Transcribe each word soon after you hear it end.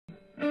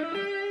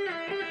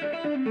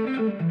Howdy,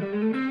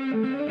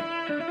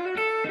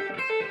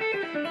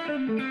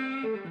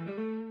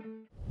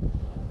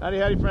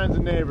 howdy, friends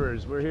and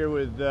neighbors. We're here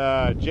with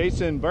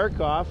Jason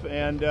Barcoff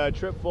and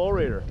Trip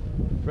Fulreader.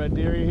 Fred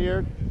Dery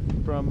here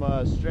from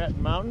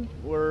Stratton Mountain.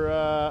 We're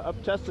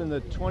up testing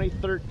the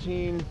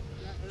 2013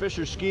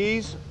 Fischer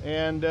skis,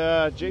 and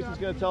Jason's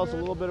going to tell us a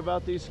little bit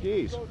about these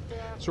skis.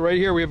 So right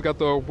here we've got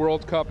the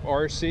World Cup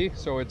RC,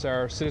 so it's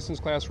our Citizens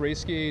Class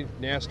race ski,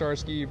 NASTAR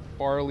ski,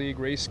 Bar League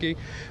race ski.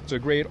 It's a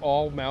great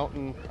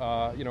all-mountain,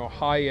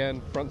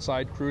 high-end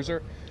front-side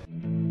cruiser.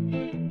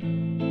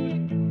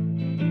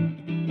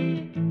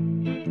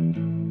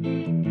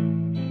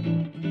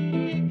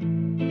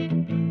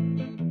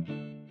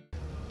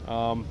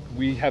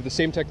 We have the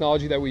same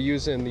technology that we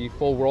use in the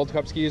full World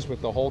Cup skis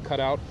with the hole cut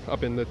out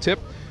up in the tip.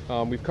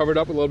 We've covered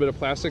up with a little bit of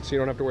plastic so you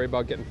don't have to worry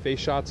about getting face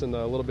shots in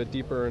the little bit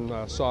deeper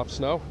and soft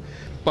snow.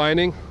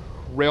 Binding,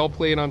 rail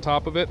plate on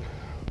top of it.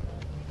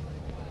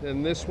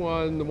 And this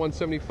one, the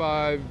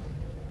 175,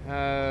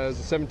 has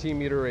a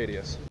 17-meter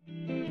radius.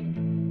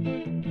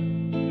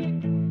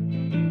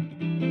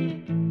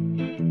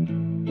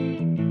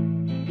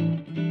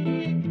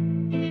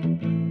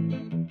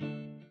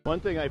 One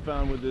thing I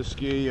found with this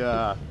ski,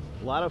 a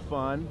lot of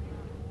fun,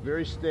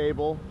 very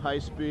stable, high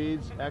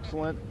speeds,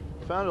 excellent.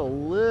 Found it a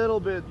little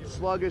bit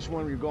sluggish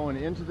when we were going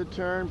into the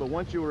turn, but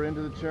once you were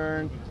into the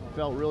turn,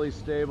 felt really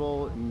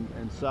stable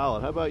and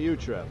solid. How about you,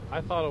 Trev?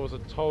 I thought it was a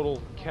total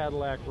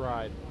Cadillac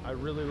ride. I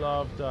really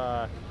loved,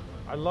 I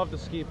love the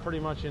ski pretty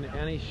much in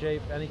any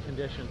shape, any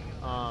condition.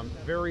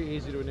 Very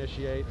easy to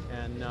initiate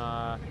and,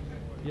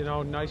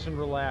 nice and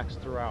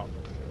relaxed throughout.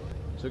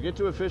 So get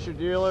to a Fischer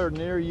dealer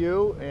near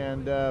you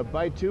and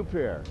buy 2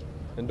 pair.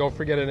 And don't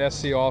forget an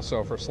SC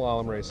also for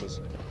slalom races.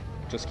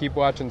 Just keep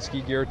watching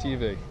Ski Gear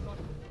TV.